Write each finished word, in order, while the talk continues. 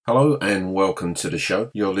Hello and welcome to the show.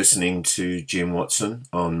 You're listening to Jim Watson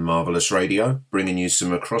on Marvelous Radio, bringing you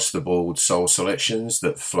some across-the-board soul selections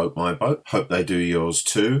that float my boat. Hope they do yours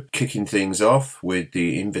too. Kicking things off with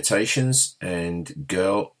the Invitations and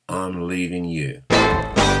Girl, I'm Leaving You. Girl,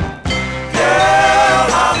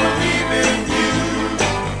 I'm leaving you.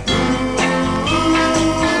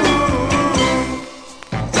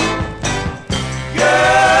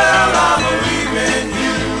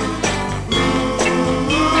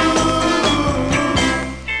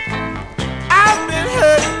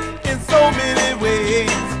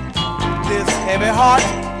 Heavy heart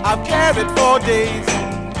I've carried for days.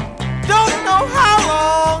 Don't know how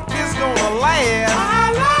long it's gonna last.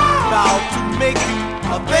 About to make you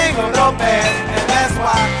a thing of the past, and that's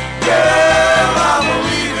why, girl, I'm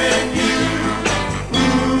leaving you.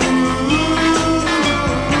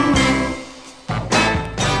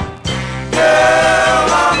 Girl,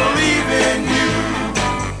 I'm leaving you.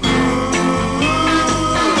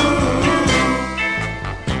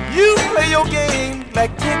 You play your game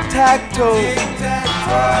like tic-tac-toe.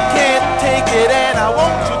 Can't take it and I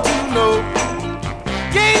want you to know.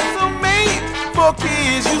 Games are made for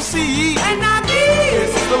kids, you see. And I mean,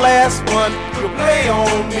 this is the last one to play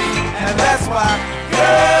on me, and that's why,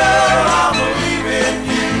 girl, I'm leaving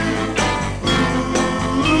you.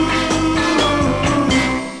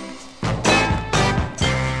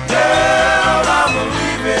 Girl, I'm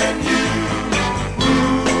leaving you.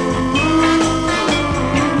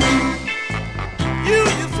 You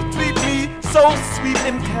used to treat me so sweet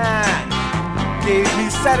and kind, gave me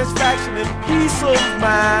satisfaction and peace of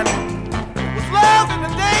mind. It was love in the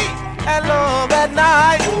day and love at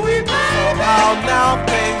night. Somehow now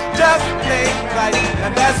things just ain't right,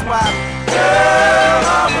 and that's why, girl,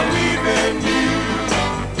 I'm leaving you.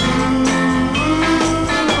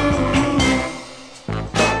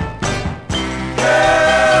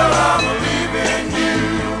 Girl, I'm leaving you.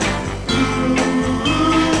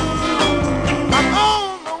 I'm on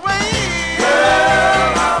the way. Girl,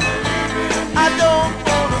 I'm leaving you. I don't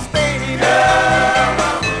wanna stay. Girl,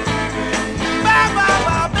 I'm leaving you. Bye, bye,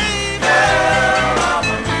 bye, baby. Girl, I'm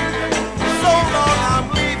leaving you. So long, I'm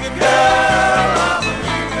leaving. Girl, I'm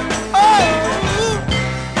leaving you. Oh,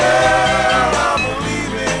 girl, I'm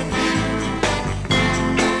leaving you.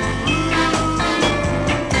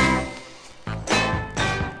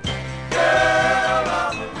 Girl,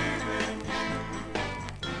 I'm leaving you.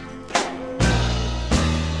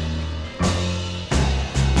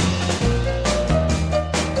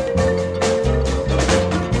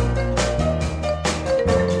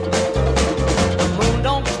 The moon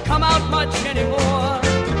don't come out much anymore.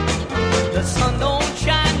 The sun don't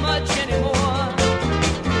shine much anymore.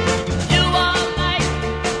 You are like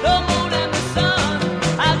the moon and the sun.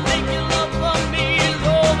 I think your love for me is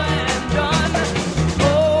over and done.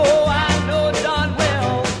 Oh, I know darn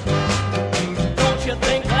well. Don't you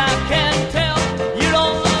think that I can tell you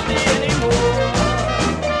don't love me anymore?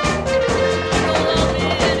 You don't love me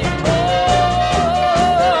anymore.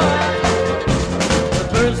 The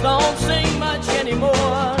birds don't sing much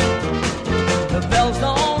anymore. The bells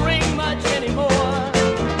don't ring much anymore.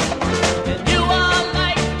 And you are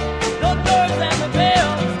like the birds and the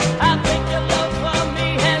bells. I think your love for me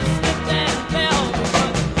has slipped and fell.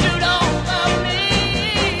 But you don't love me,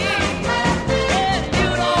 and you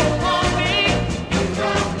don't want me. You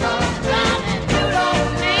don't love me, and you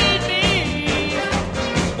don't need me.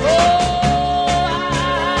 Oh,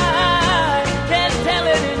 I can tell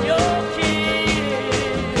it in your kiss.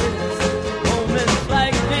 Moments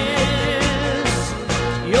like this,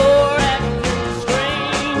 you're acting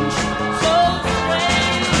strange, so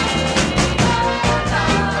strange.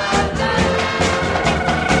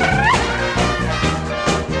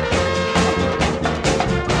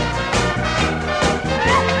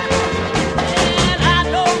 And I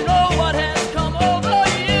don't know what has come over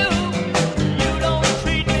you. You don't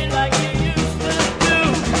treat me like you used to do.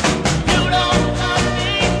 You don't love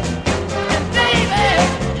me, and baby,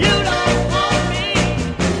 you don't want me.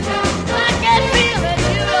 I can feel it,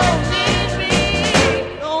 you don't need me.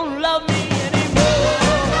 You don't love me anymore.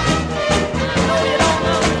 I know you don't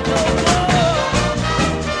love me no more.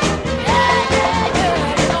 Yeah, yeah, yeah,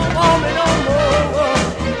 you don't want me no more.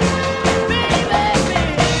 Baby, baby,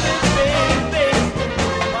 baby,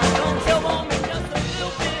 why don't you want me just a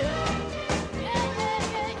little bit? Yeah, yeah,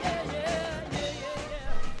 yeah, yeah,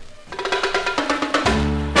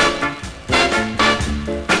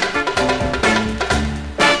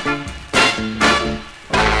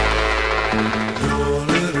 Your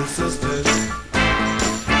little sister,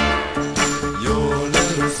 your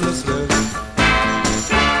little sister,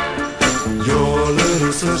 your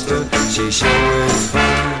little sister, she sure is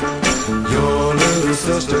fine.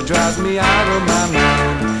 sister drives me out of my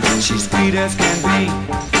mind. She's sweet as can be,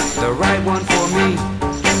 the right one for me.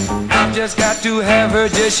 I've just got to have her,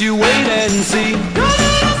 just you wait and see. Your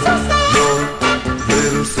little sister, your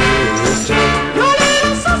little sister,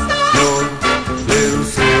 your little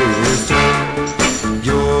sister,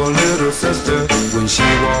 your little sister when she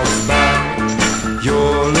walks by.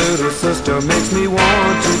 Your little sister makes me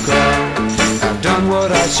want to cry. I've done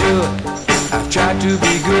what I should, I've tried to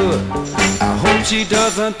be good. I hope she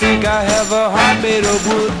doesn't think I have a heart made of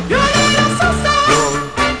wood. Your little sister, your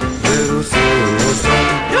little sister,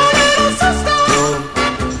 your little sister, your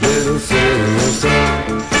little sister.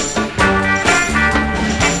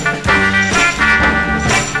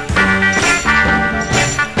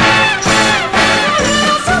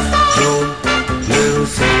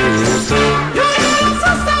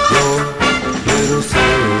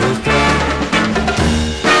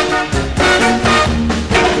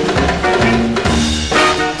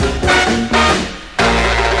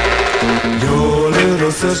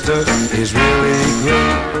 Sister is really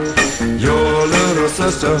great. Your little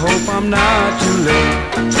sister, hope I'm not too late.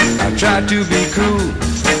 I tried to be cool,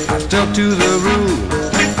 I stuck to the rule.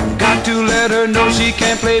 I've got to let her know she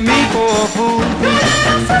can't play me for a fool. Your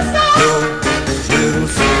little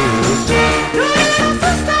sister, your little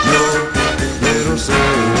sister, your little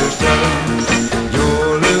sister,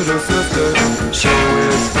 your little sister sure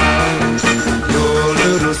is fine. Your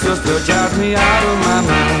little sister drives me out of my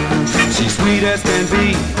mind. She's sweet as can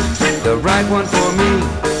be, the right one for me.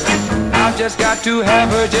 I've just got to have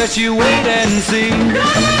her, just you wait and see. Your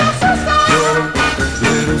little sister, your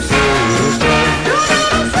little sister,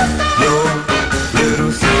 your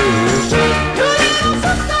little sister,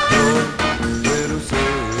 your little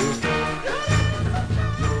sister.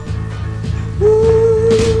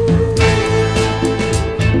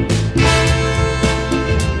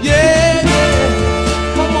 Yeah, yeah,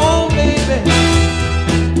 come on, baby.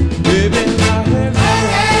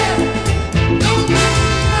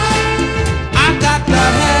 I got to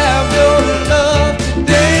have your love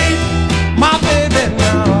today, my baby.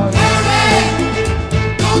 Now,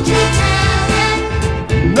 don't you tell me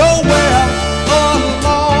nowhere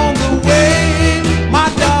along the way, my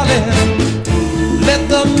darling. Let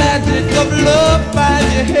the magic of love find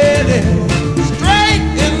you headed straight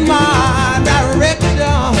in my direction,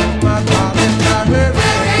 my darling. Now,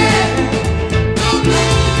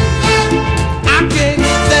 I can't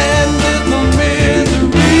stand this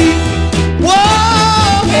misery. Whoa,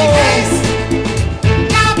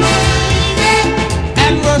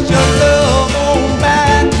 and rush your love on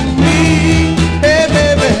back to me. Hey,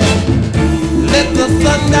 baby, let the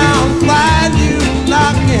sundown find you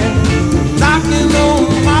knocking on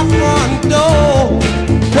my front door.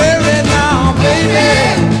 Hurry now, baby,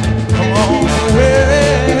 come on, hurry.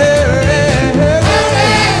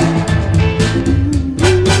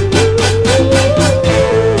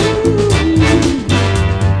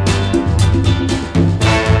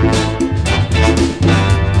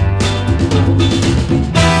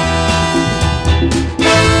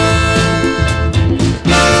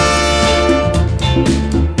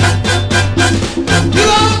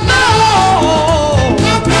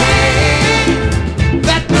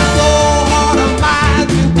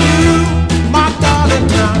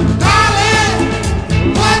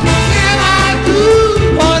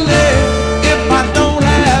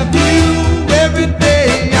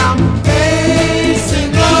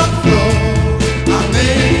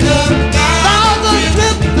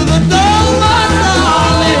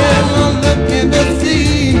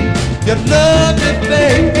 Your love is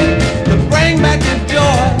baby to bring back the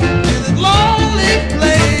joy to this lonely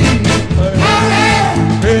place. Hurry,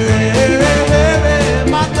 hurry,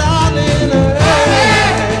 hurry, my darling, hurry.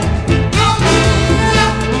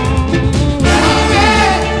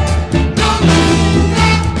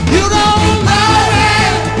 You don't know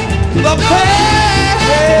the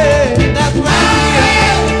pain that's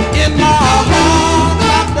right in my heart,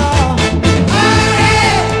 my darling.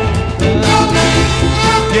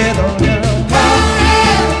 Get on down.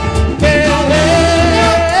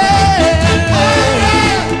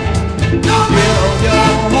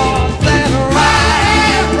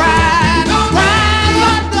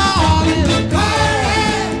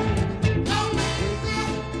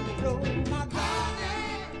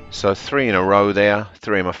 So 3 in a row there,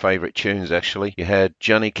 3 of my favourite tunes actually. You had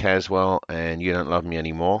Johnny Caswell and You Don't Love Me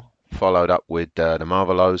Anymore, followed up with the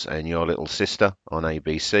Marvelows and Your Little Sister on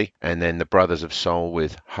ABC, and then the Brothers of Soul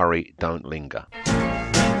with Hurry, Don't Linger.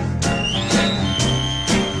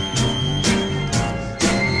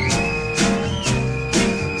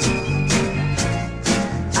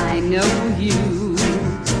 I know you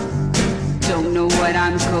don't know what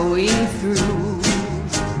I'm going through.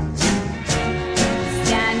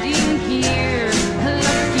 Standing here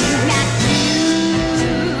looking at you,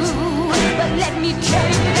 but let me tell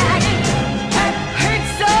you that it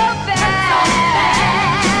hurts so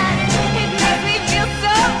bad. It makes me feel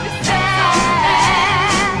so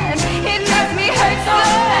sad. It makes me hurt so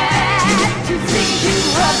bad to see you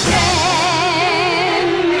again.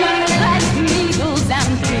 Like needles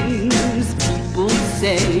and things people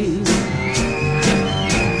say,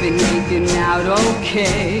 been making out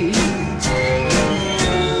okay.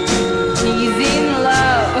 He's in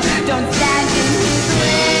love, don't stand in his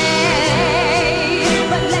way.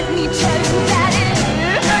 But let me tell you that it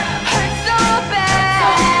hurts so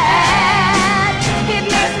bad. It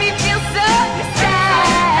makes me feel so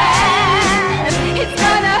sad. It's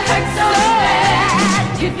gonna hurt so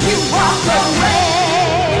bad if you walk away.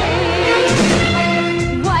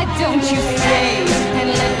 Why don't you stay and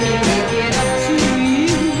let me make it up to you?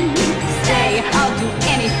 Stay, I'll do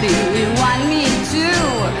anything you want me to.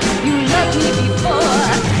 You loved me before,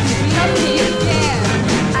 you love me again.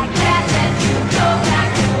 I can't let you go back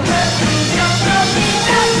to hurt me. Don't love me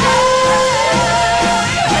no more.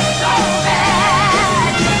 It hurts so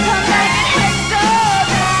bad. Don't make it hurt so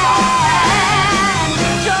bad.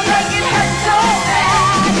 Don't make it hurt so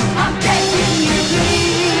bad. I'm begging you,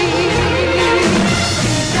 please.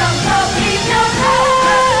 Don't love me no more.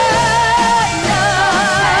 No.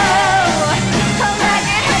 Don't make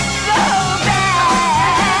it hurt so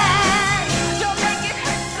bad. Don't make it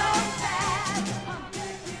hurt so bad. I'm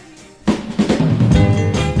begging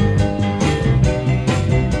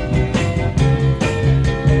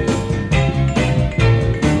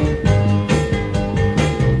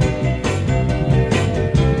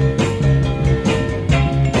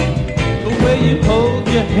The way you hold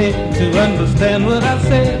your head to understand what I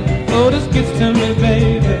said, oh, this gets to me,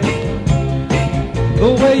 baby.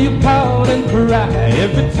 The way you pout and cry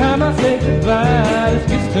every time I say goodbye, this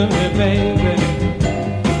gets to me, baby.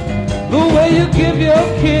 The way you give your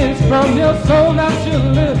kiss from your soul, not your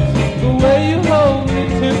lips. The way you hold me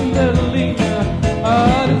tenderly,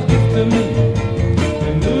 oh, this gets to me.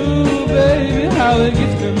 And ooh, baby, how it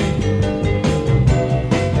gets to me.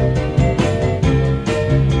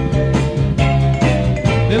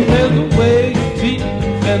 Then there's the way you tease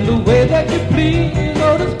and the way that you please,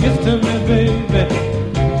 oh, this gets to me, baby.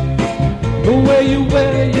 The way you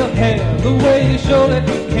wear your hair, the way you show that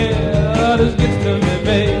you care, oh, this gets to me,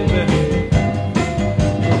 baby.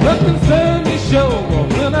 The concern you show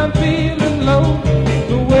when I'm feeling low,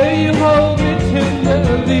 the way you hold me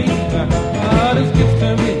tenderly, oh, this gets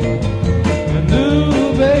to me. And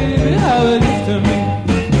ooh, baby, how it gets to me.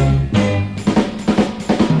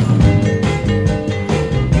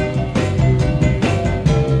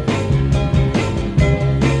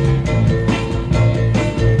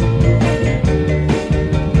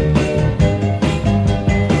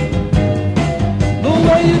 The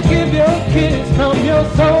way you give your kiss from your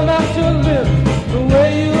soul, not your lips. The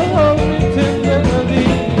way you hold me tenderly,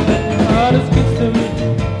 oh, this gets to me.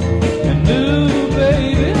 And ooh,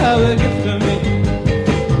 baby, how it gets to me.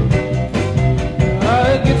 How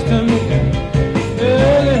it gets to me.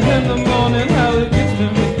 Early in the morning, how it gets to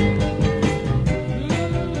me.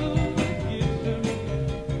 Ooh, it gets to me.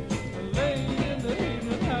 Late in the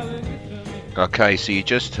evening, how it gets to me. Okay, so you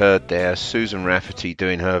just heard there Susan Rafferty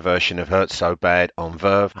doing her version of Hurt So Bad on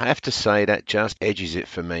Verve. I have to say that just edges it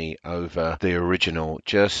for me over the original.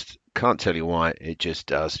 Just can't tell you why, it just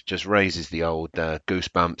does. Just raises the old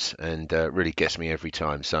goosebumps and really gets me every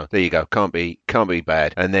time. So there you go, can't be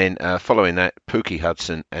bad. And then following that, Pookie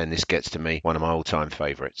Hudson, and This Gets to Me, one of my all-time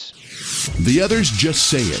favorites. The others just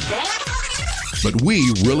say it, but we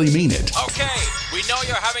really mean it. Okay, we know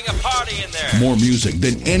you're having a party in there. More music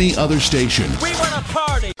than any other station. We want a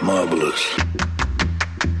party. Marvelous.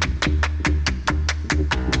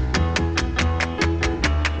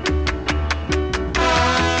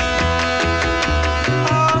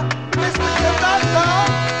 Mr. Conductor,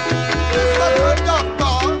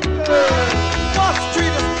 what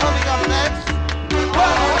street is coming up next?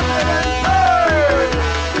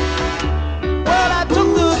 Well, I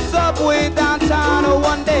took the subway downtown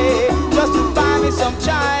one day just to find me some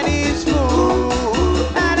Chinese food.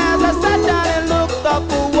 And as I sat down and looked up,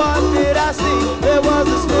 what did I see?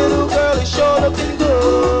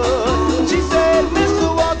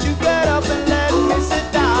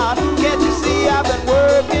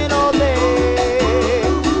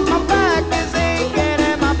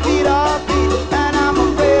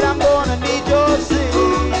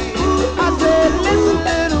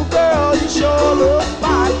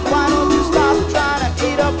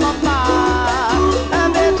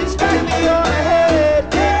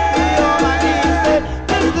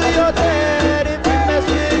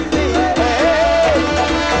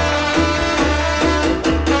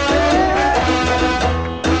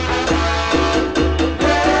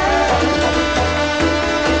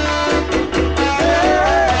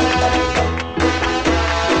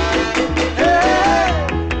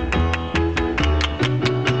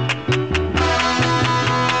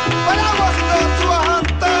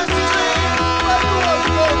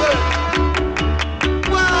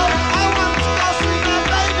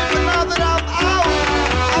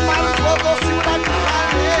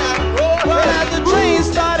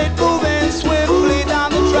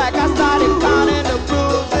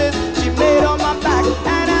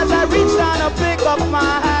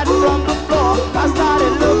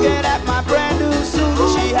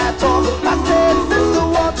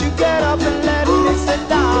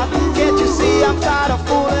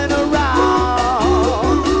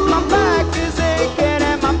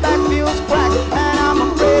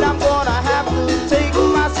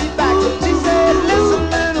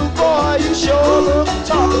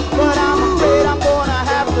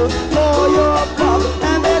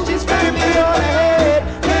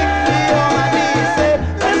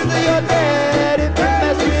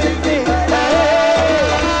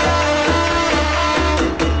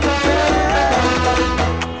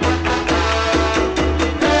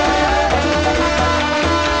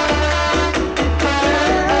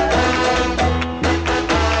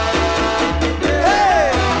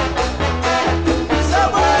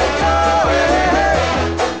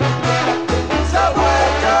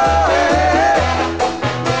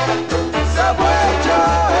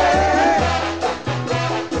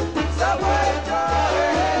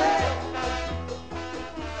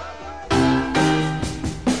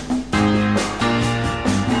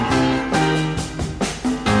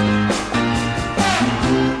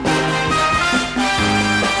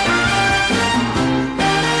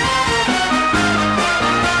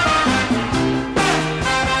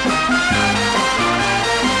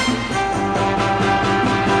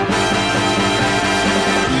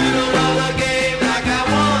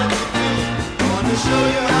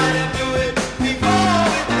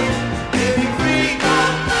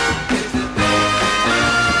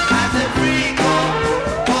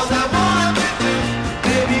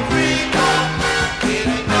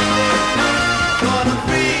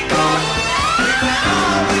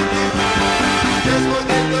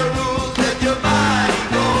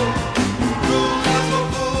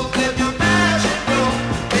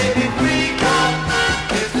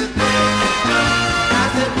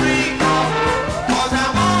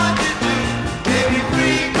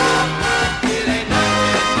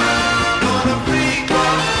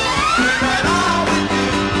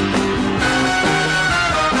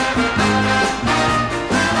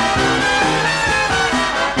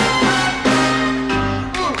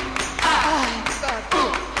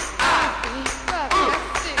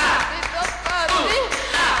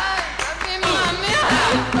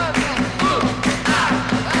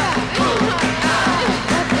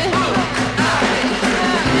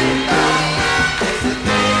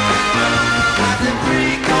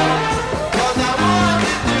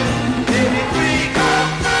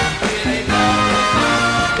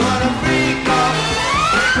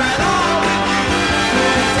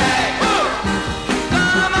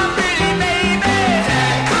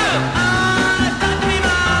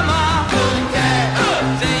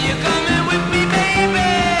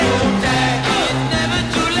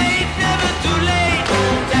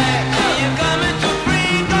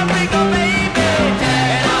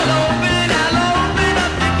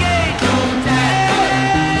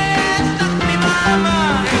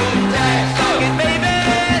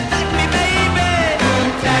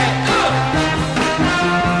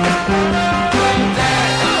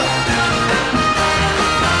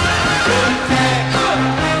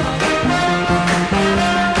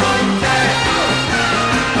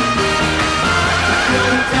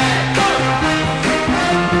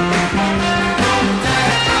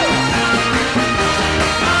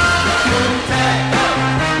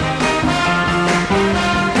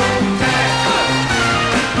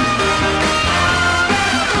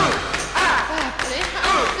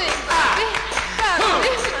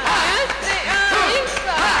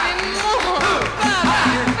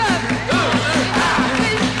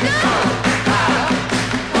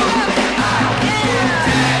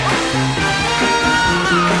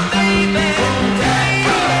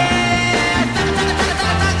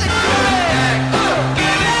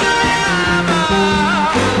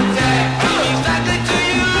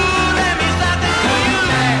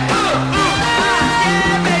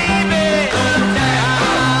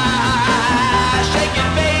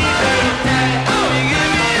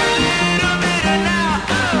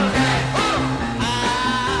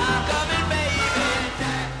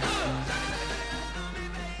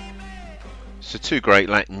 Two great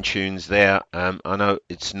Latin tunes there. I know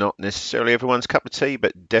it's not necessarily everyone's cup of tea,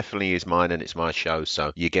 but definitely is mine, and it's my show,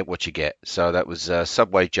 so you get what you get. So that was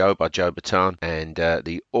Subway Joe by Joe Bataan and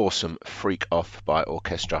the awesome Freak Off by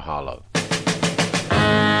Orchestra Harlow.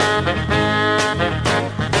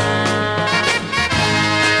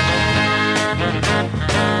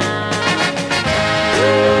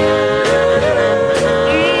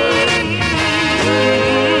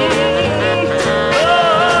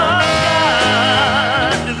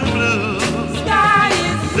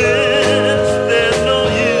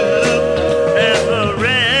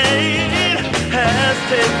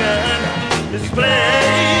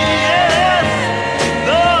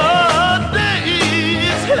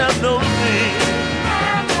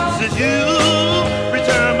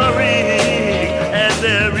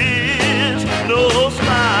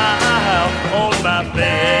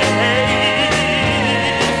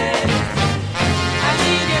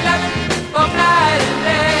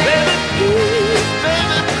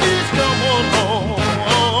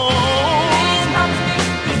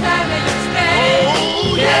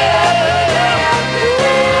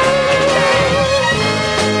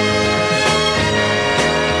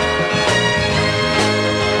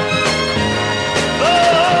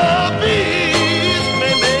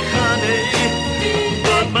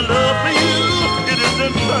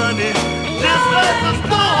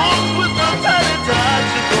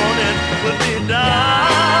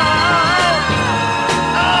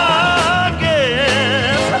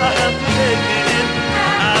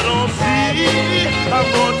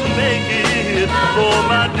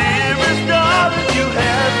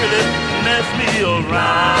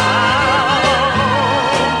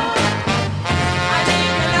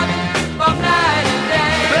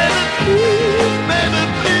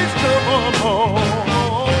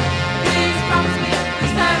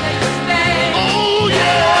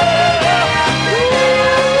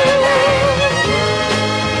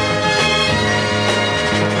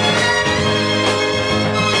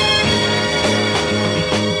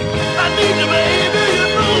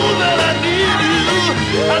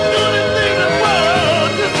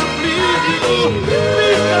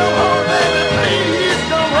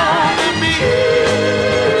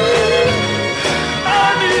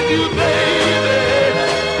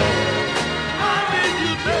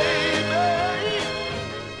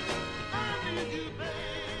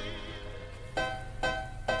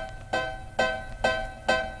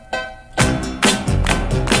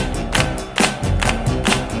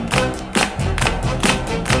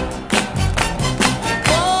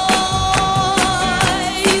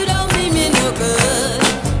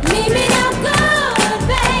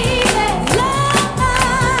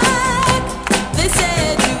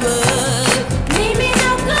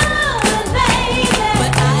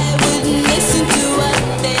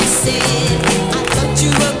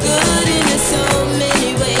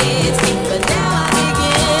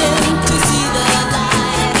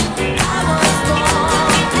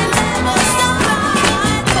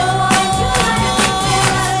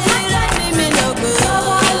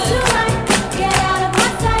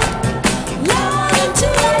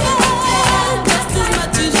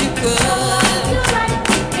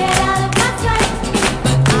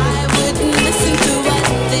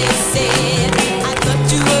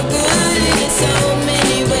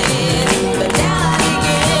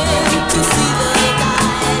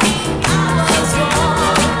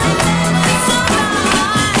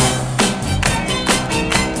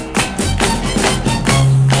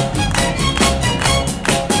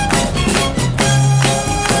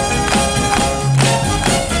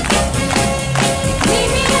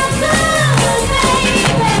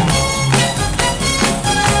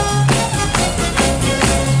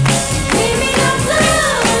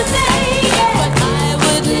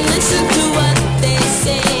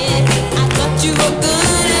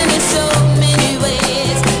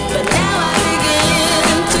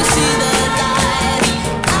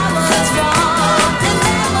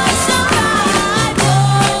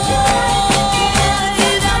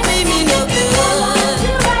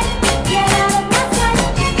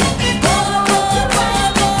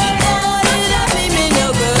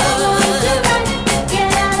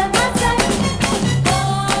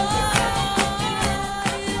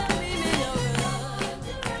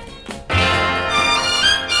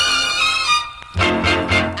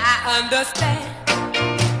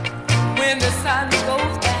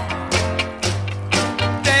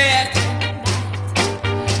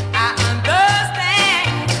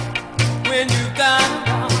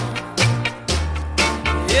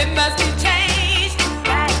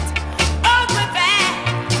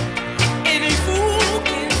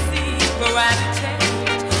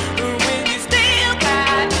 When you still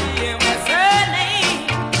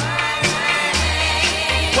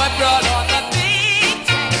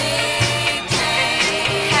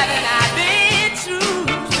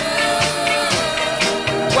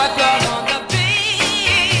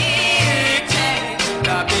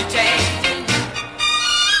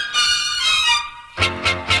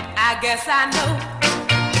yes, I know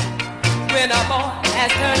when a boy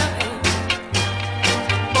has turned up,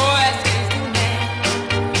 boy has changed the man.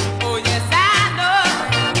 Oh, yes, I know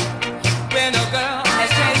when a girl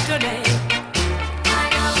has changed her name.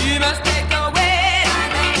 She must take away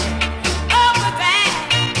all the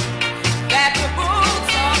time that the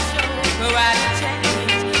books all show why to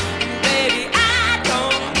change. Baby, I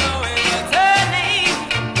don't know it was her name.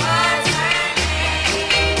 What's her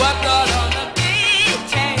name? What brought on the big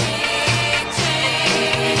change?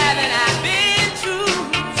 Haven't I been true?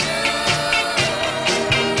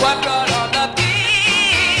 What brought on the big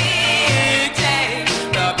change?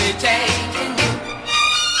 The big change in you.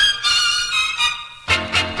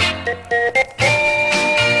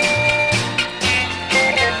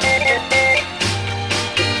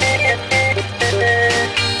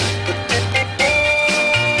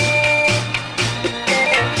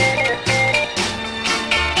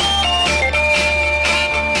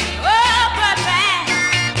 Oh, but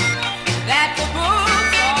that the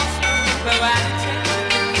books all show why to change.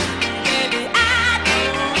 Baby, I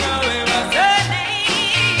don't know it was her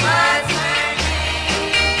name. What's her name?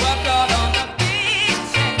 What brought on the big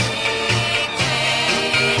change?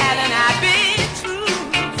 Haven't I been true?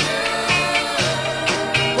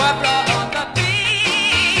 What brought on the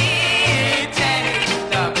big change?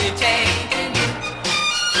 The big change in you.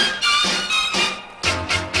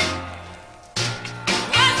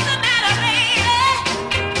 What's the matter, lady?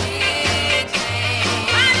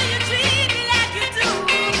 Why do you treat me like you do?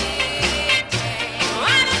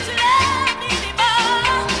 Why don't you love me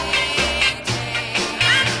anymore?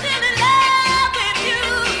 I'm still in love with you.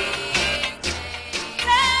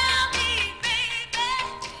 Tell me, baby.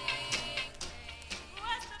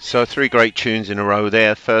 So 3 great tunes in a row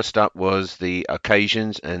there. First up was the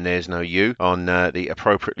Occasions and There's No You on the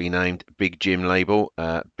appropriately named Big Jim label.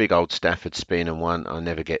 Big old Stafford spin and one I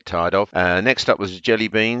never get tired of. Next up was Jelly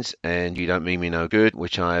Beans and You Don't Mean Me No Good,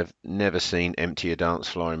 which I've never seen empty a dance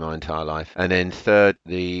floor in my entire life. And then third,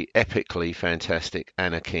 the epically fantastic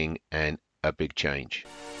Anna King and A Big Change.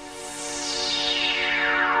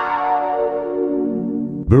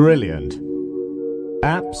 Brilliant.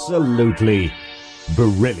 Absolutely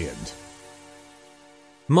brilliant.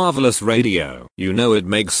 Marvelous Radio, you know it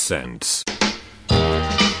makes sense.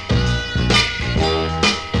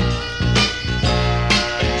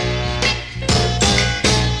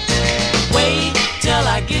 Wait till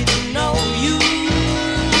I get to know you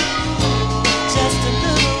just a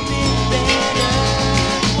little bit better.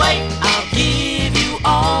 Wait, I'll give you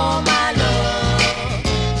all my love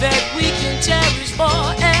that we can cherish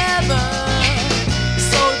forever.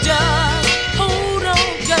 So just hold on,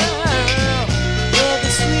 girl. You're the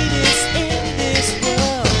sweetest in this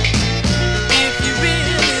world. If you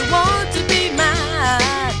really want to be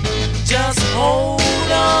mine, just hold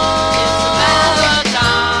on.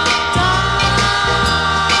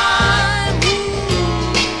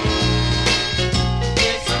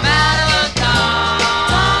 It's a matter of time.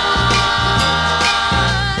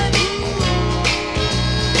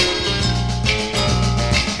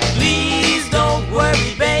 Please don't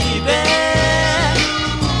worry, baby,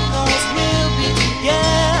 'cause we'll be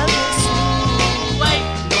together soon. Wait,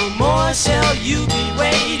 no more shall you be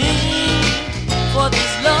waiting for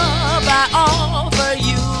this love I offer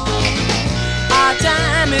you. Our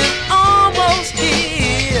time is almost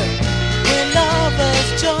here when lovers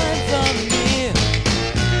join from near.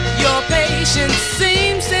 Your patience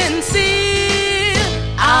seems sincere.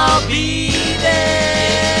 I'll be there.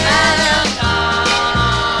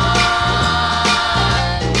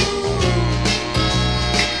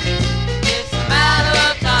 It's a matter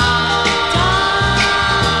of time.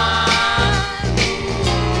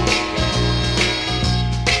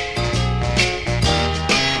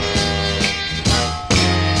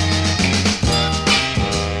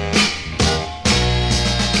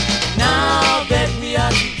 Now that we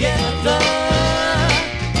are together,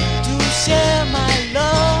 2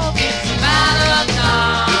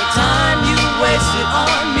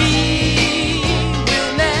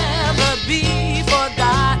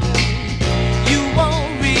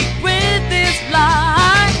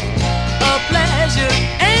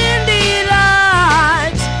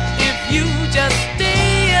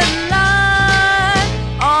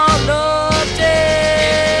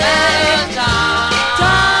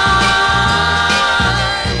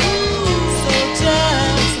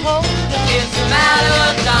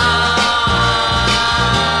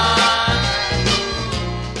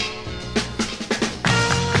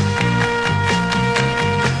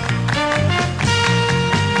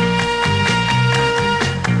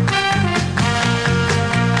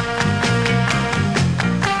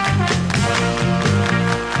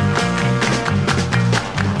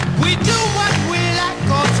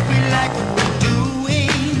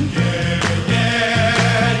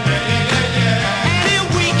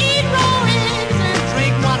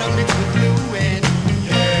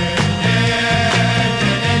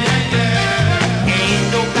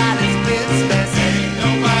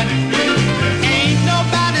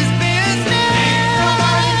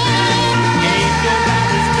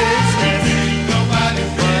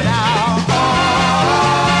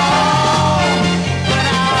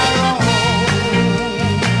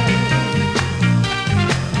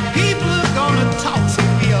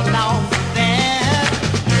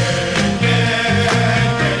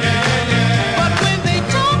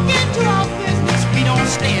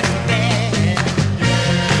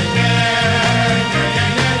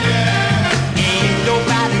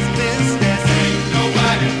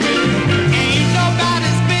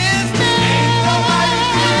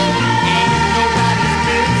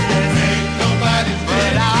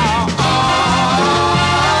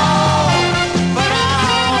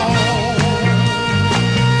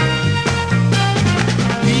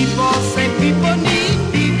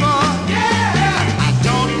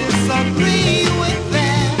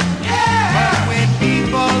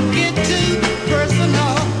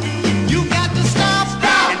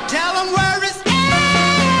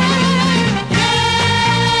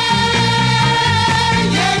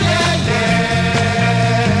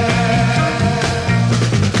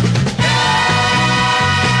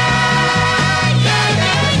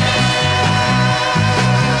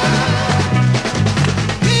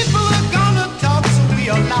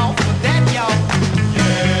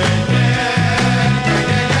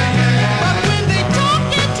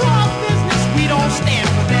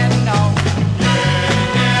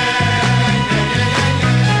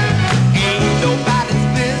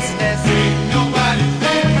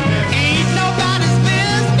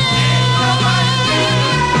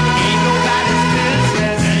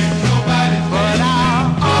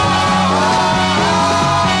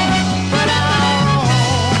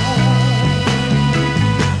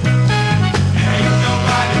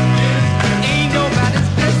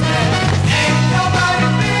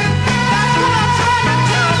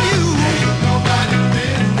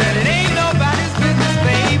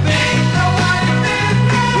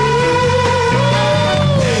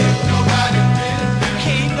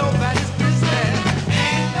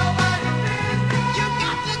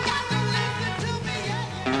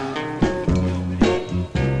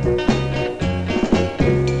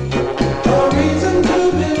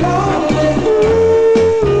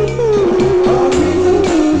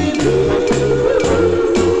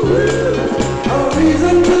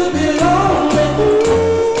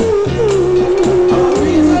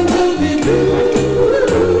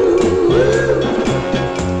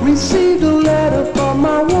 received a letter from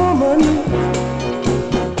my woman,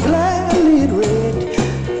 gladly read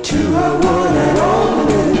to her one and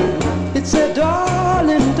only. It said,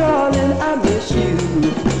 darling, darling, I miss you.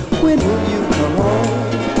 When will you come home?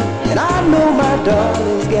 And I know my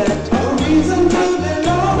darling's got a reason to be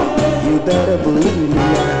lonely. You better believe me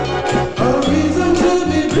now. A reason to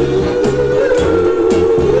be blue.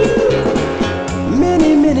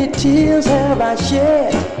 Many, many tears have I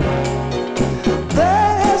shed.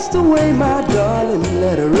 That's the way my darling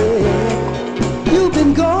letter read. You've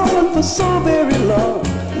been gone for so very long.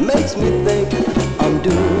 Makes me think I'm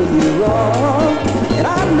doing you wrong. And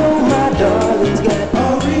I know my darling's got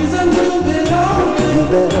a reason to be lonely. You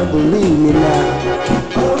better believe me now.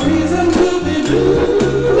 A reason to be blue.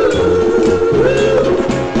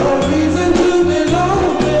 A reason to be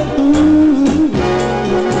lonely.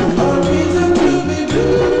 A reason to be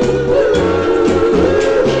blue.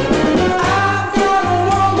 I've got a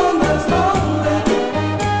woman that's lonely.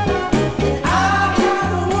 I've got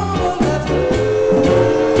a woman that's blue.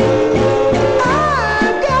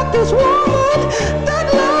 I've got this woman that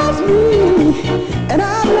loves me, and I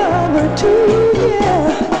love her too, yeah.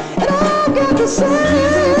 And I've got to say,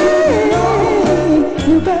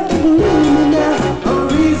 you better believe me now. A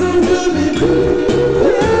reason to be blue.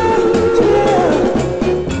 Yeah, yeah.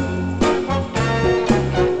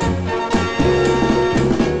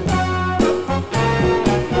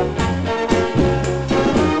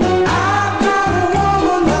 I've got a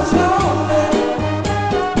woman that's lonely.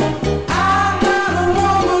 I've got a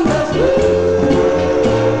woman that's blue.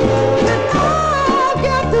 And I've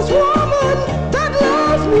got this woman that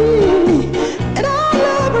loves me, and I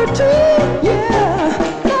love her too, yeah.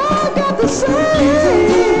 And I've got to say,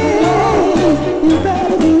 you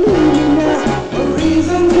better believe me now. A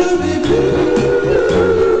reason to be blue.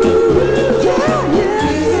 Yeah, yeah,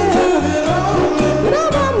 yeah.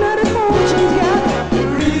 Whatever I'm not at home, she's got a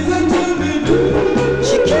reason to be blue.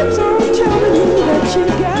 She keeps on telling me that she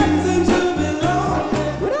got reason to be lonely.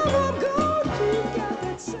 Whenever I'm gone, she's got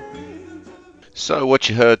that same. So what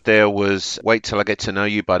you heard there was Wait Till I Get to Know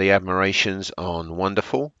You by the Admirations on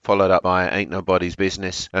Wonderful, followed up by Ain't Nobody's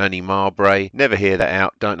Business, Ernie Marbury. Never hear that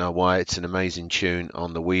out, don't know why, it's an amazing tune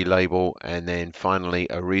on the Wii label. And then finally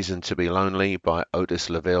A Reason to Be Lonely by Otis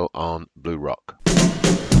LaVille on Blue Rock.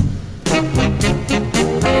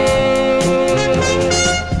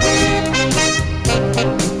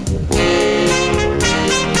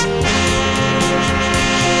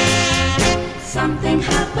 Something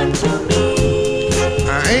happened to me.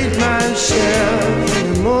 I ain't myself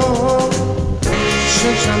anymore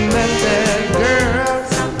since I met that girl.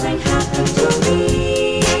 Something happened to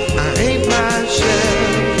me. I ain't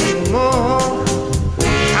myself anymore.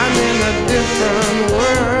 I'm in a different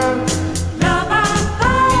world. Love I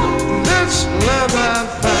found. This love I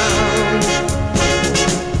found,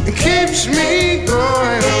 it keeps me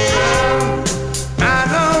going around. I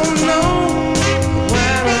don't know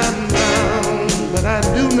where I'm bound, but I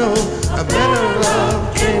do know a better love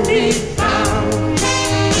can be found.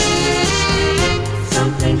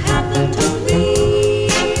 Something happened to me.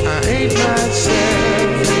 I ain't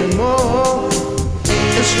myself anymore.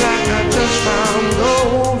 It's like I just found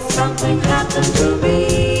gold. Something happened to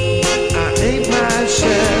me. I ain't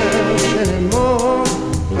myself anymore.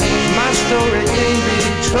 My story can't be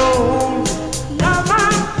told. Love I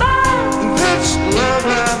found. This love I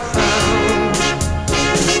found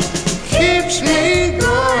keeps me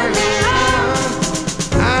going around.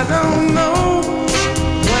 I don't know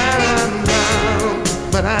where I'm bound,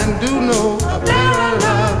 but I do know a better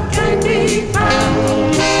love can be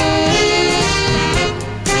found.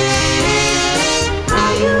 I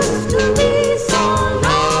used to be so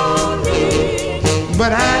lonely.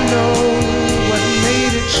 But I know what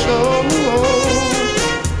made it so.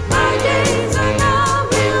 My days are now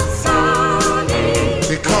real sunny.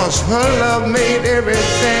 Because her love made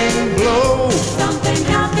everything blow. Something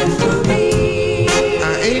happened to me. I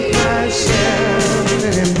ain't myself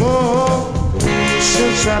anymore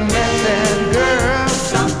since I met that girl.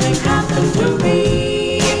 Something happened to me.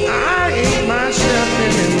 I ain't myself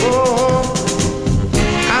anymore.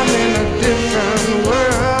 I'm in a different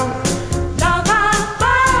world. Love I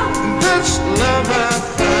found. This love I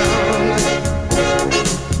found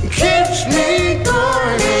keeps me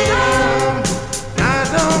going around. I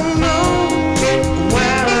don't know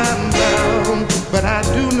where I'm bound, but I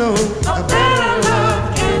do know A better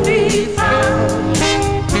love can be found.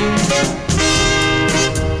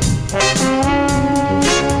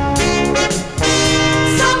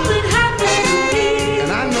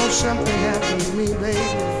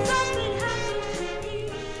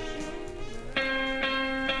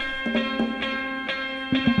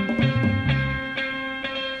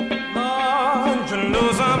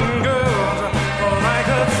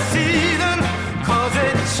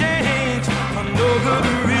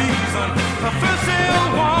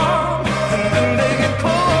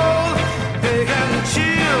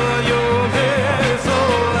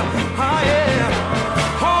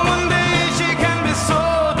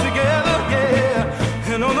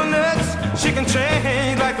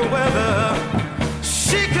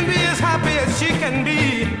 can be as happy as she can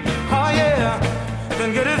be. Oh yeah,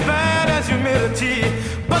 then get as bad as humidity.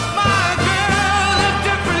 But my girl is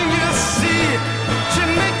different, you see. She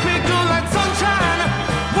makes me go like sunshine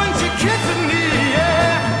when she kisses me.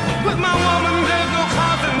 Yeah, with my woman there's no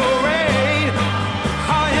clouds and no rain.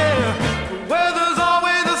 Oh yeah, the weather's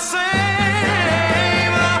always the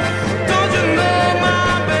same. Don't you know my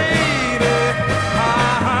baby?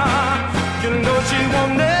 You know she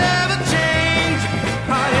won't never change.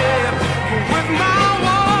 Oh yeah, with my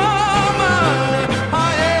woman.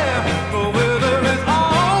 Oh yeah, the weather is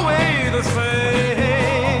always the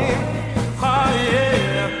same. Oh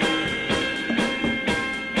yeah.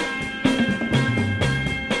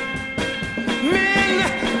 Men,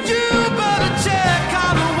 you better check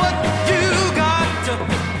out what you got to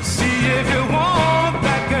see if you want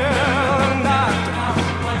that girl or not.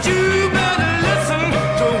 You better listen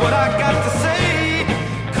to what I got to say.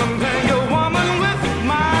 Compare your woman with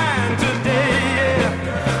mine today.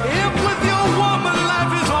 Yeah. If with your woman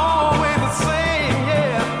life is always the same,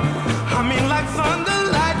 yeah. I mean like thunder,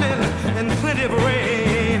 lightning, and plenty of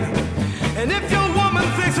rain. And if your woman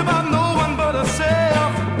thinks about no one but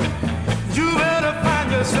herself, you better find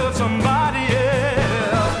yourself somebody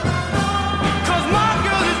else. 'Cause my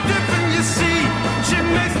girl is different, you see. She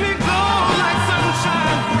makes me glow like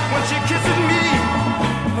sunshine when she kisses me.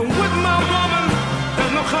 And with my woman,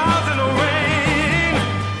 there's no clouds and no rain.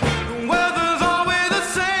 The weather's always the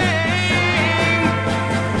same.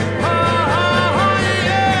 Oh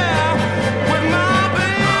yeah, with my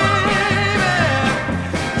baby,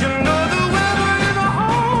 you know the weather is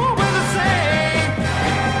always the same.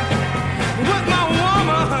 With my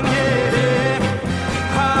woman, yeah,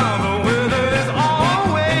 how the weather is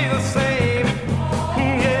always the same,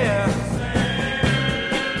 yeah.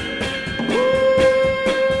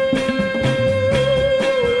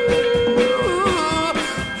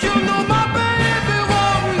 You know my baby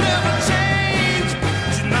won't never change.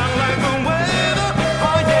 She's not like the weather,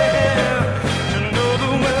 oh yeah. You know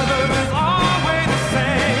the weather is always the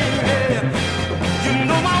same, yeah. You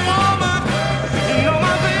know my woman, you know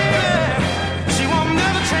my baby, she won't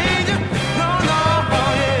never change it, no, no,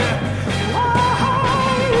 oh yeah. Oh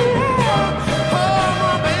yeah, oh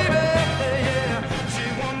my baby, yeah, she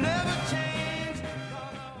won't never change, no, no.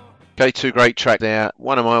 Okay, two great track there.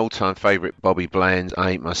 One of my all-time favourite Bobby Bland's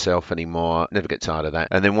I Ain't Myself Anymore. Never get tired of that.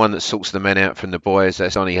 And then one that sorts the men out from the boys.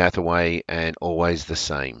 That's Donny Hathaway and Always the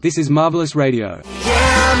Same. This is Marvelous Radio.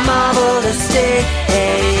 Yeah, marvelous day.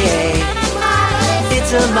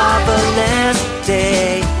 It's a marvelous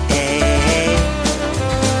day.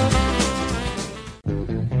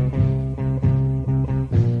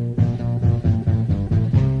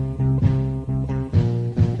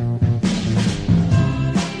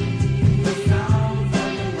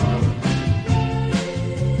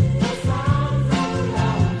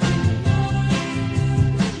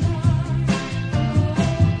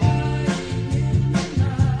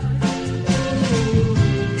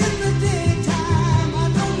 In the daytime, I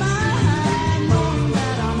don't mind knowing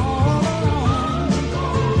that I'm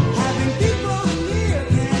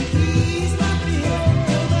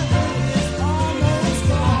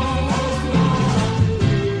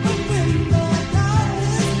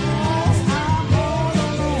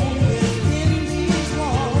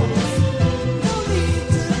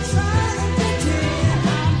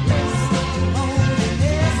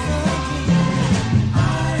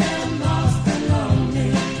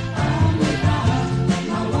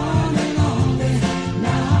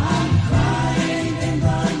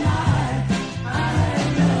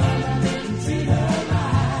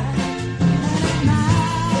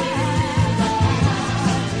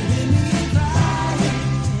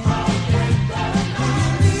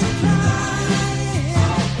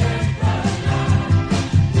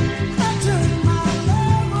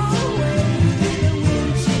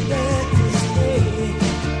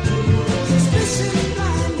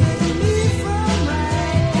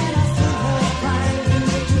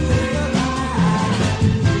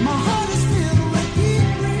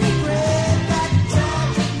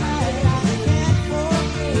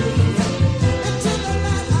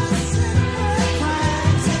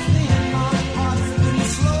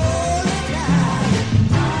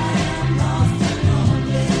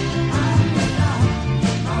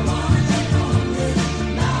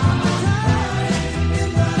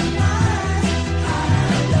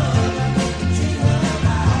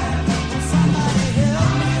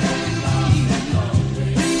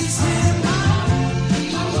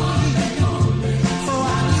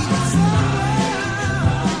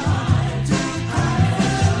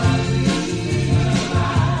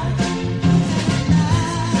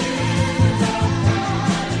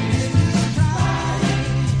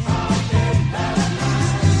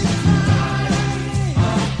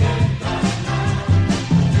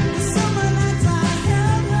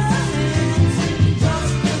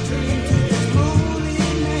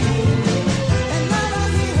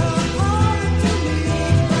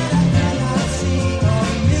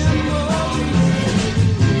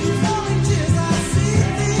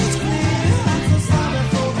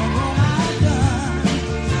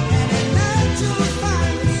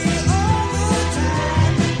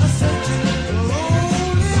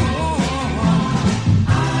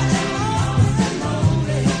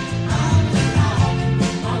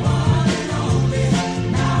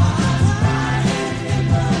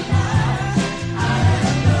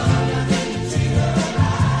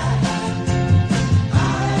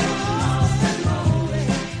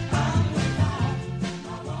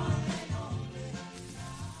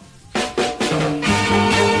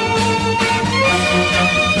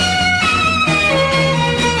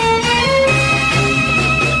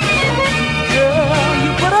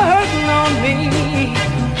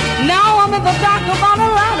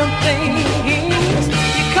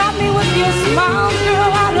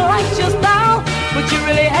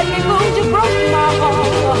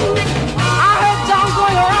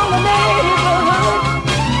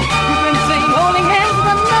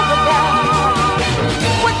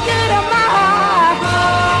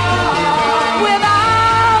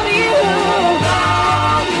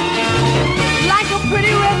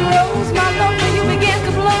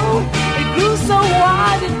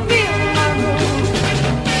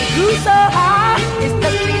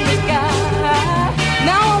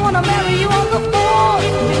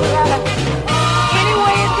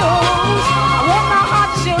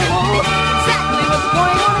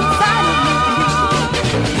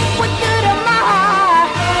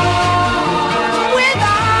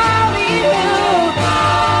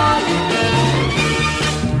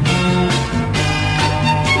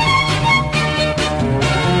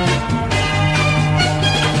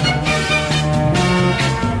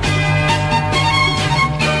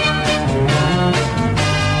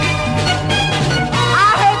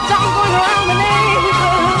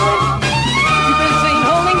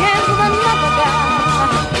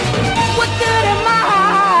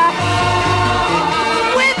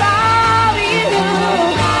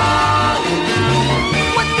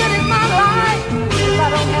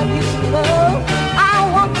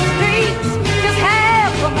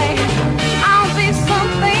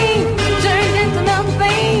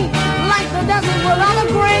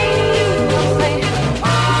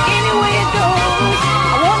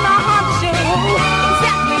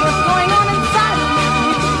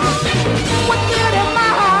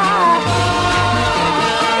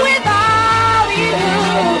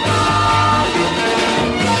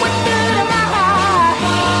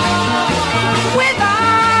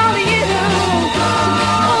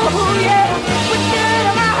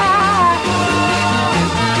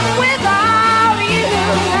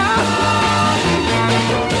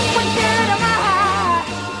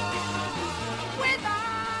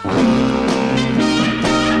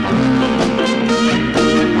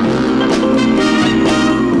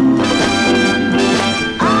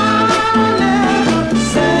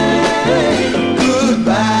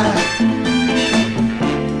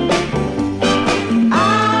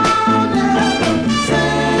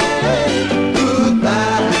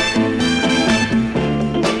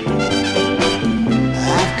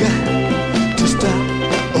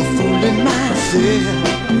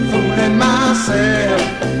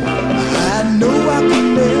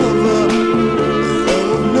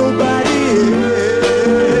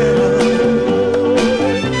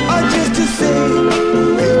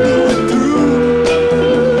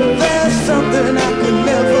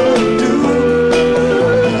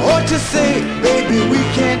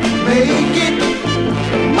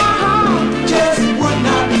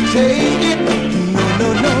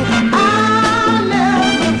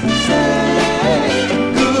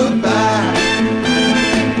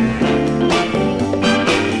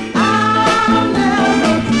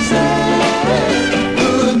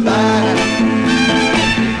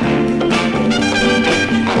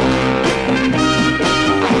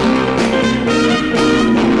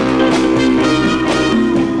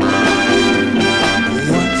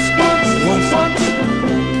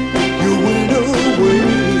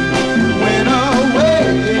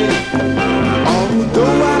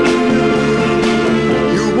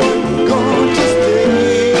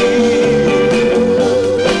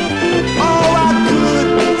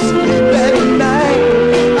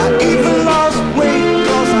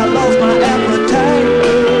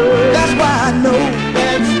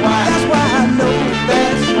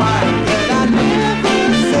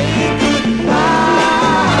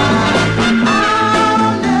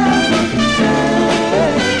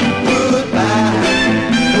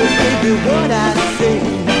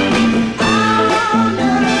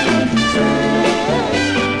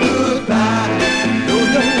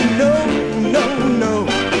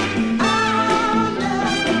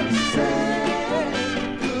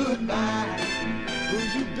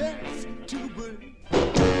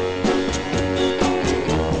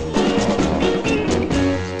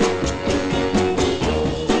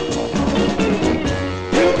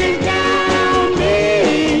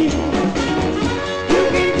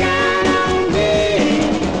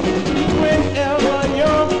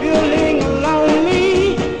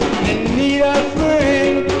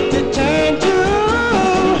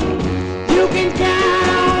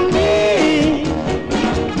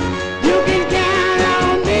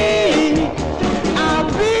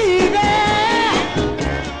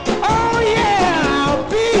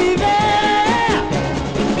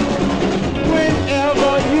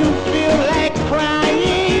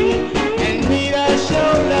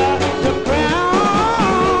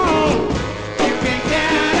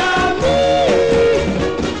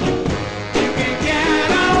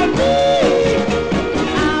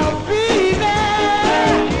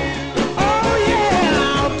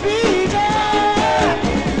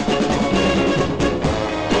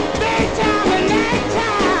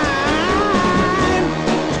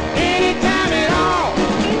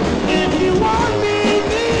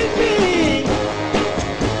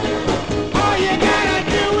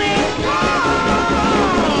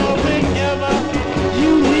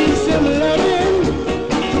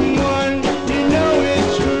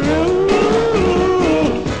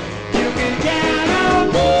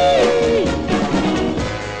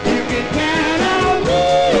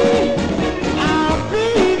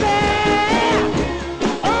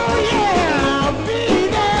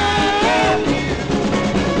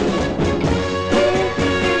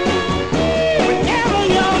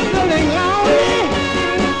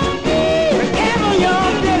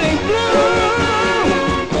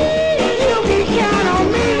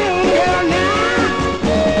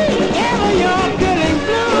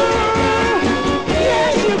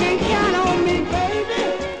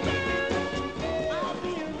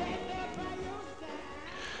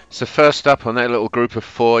So first up on that little group of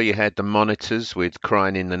four, you had the Monitors with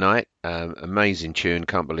Crying in the Night. Amazing tune.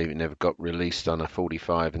 Can't believe it never got released on a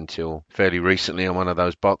 45 until fairly recently on one of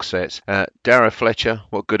those box sets. Dara Fletcher,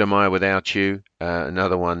 What Good Am I Without You?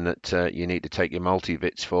 Another one that you need to take your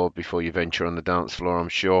multivits for before you venture on the dance floor, I'm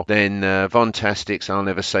sure. Then Vontastics, I'll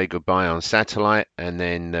Never Say Goodbye on Satellite. And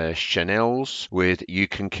then Chanel's with You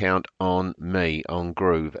Can Count on Me on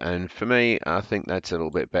Groove. And for me, I think that's a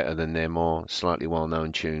little bit better than their more slightly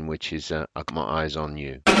well-known tune, which is I Got My Eyes on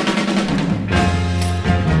You.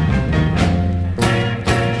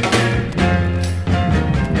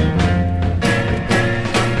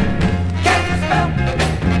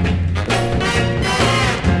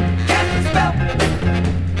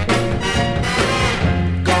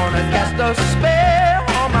 A spell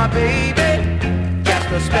on my baby,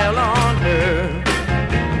 cast a spell on her.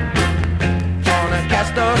 Gonna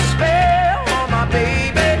cast a spell on my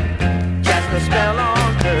baby, cast a spell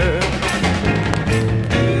on her.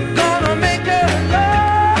 Gonna make her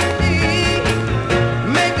love me,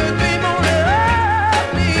 make her dream only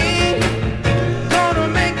of me. Gonna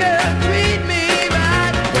make her treat me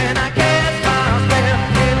right when I cast my spell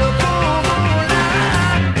in the full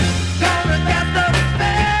moonlight. Gonna cast a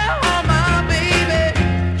spell on my baby,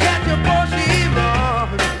 catch her before she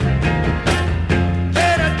runs.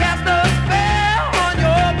 Better cast a spell on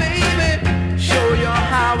your baby, show you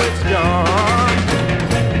how it's done.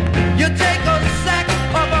 You take a sack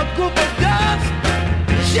of a group of dust,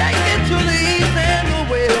 shake it to the east and the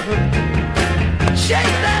west.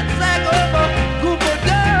 Shake that sack of a group of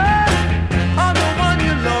dust on the one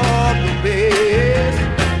you love the best.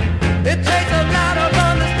 It takes a lot of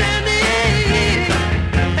understanding,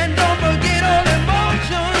 and don't forget all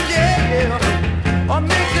emotions, yeah, or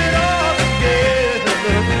mix it all together.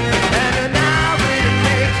 And now it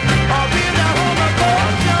takes or build a home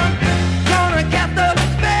emotion. Gonna cast a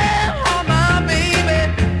spell on my baby,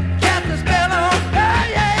 cast a spell on her,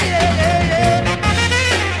 yeah, yeah, yeah, yeah.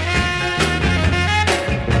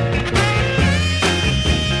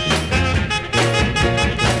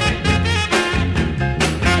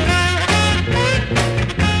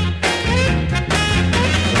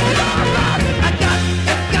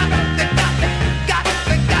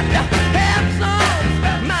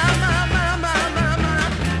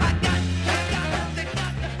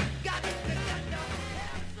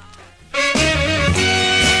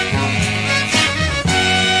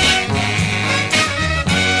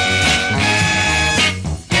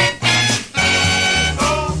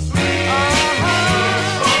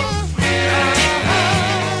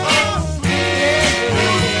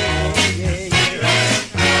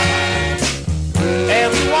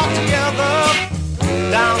 As we walk together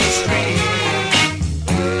down the street,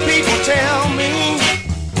 people tell me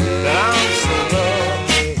that I'm so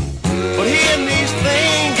lucky. But hearing these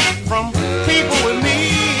things from people with me,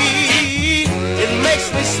 it makes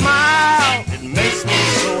me smile, it makes me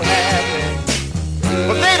so happy.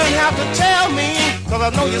 But they don't have to tell me, cause I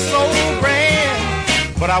know you're so grand.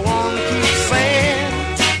 But I want to keep saying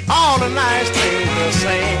all the nice things they're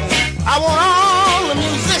saying. I want all the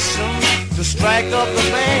musicians to strike up the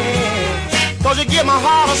band, cause you give my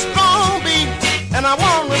heart a strong beat, and I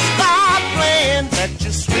want to start playing that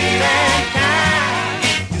you're sweet and kind,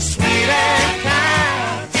 you're sweet and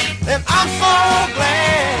kind, and I'm so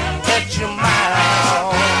glad that you're mine,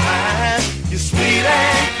 all mine, you're sweet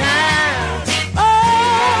and kind.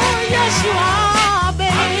 Oh, yes you are, baby.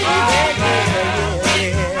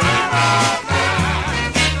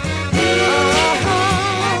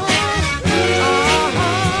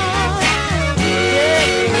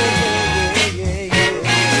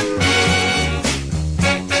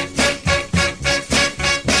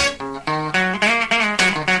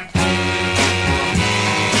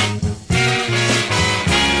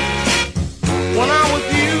 When I'm with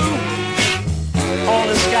you on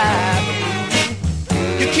the sky,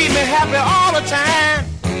 you keep me happy all the time.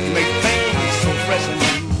 You make things so fresh and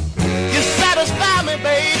new. You satisfy me,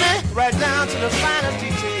 baby, right down to the finest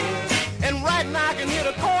details. And right now I can hear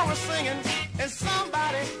the chorus singing, and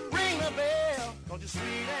somebody ring the bell. Don't you sweet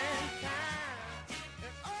and kind?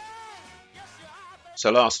 And oh, yes you are. So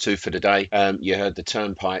last two for today, you heard the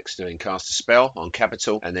Turnpikes doing Cast a Spell on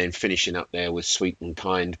Capitol, and then finishing up there with Sweet and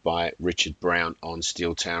Kind by Richard Brown on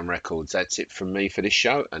Steel Town Records. That's it from me for this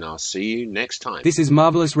show, and I'll see you next time. This is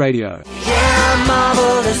Marvelous Radio. Yeah,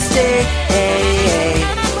 marvelous day.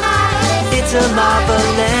 It's a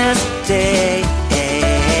marvelous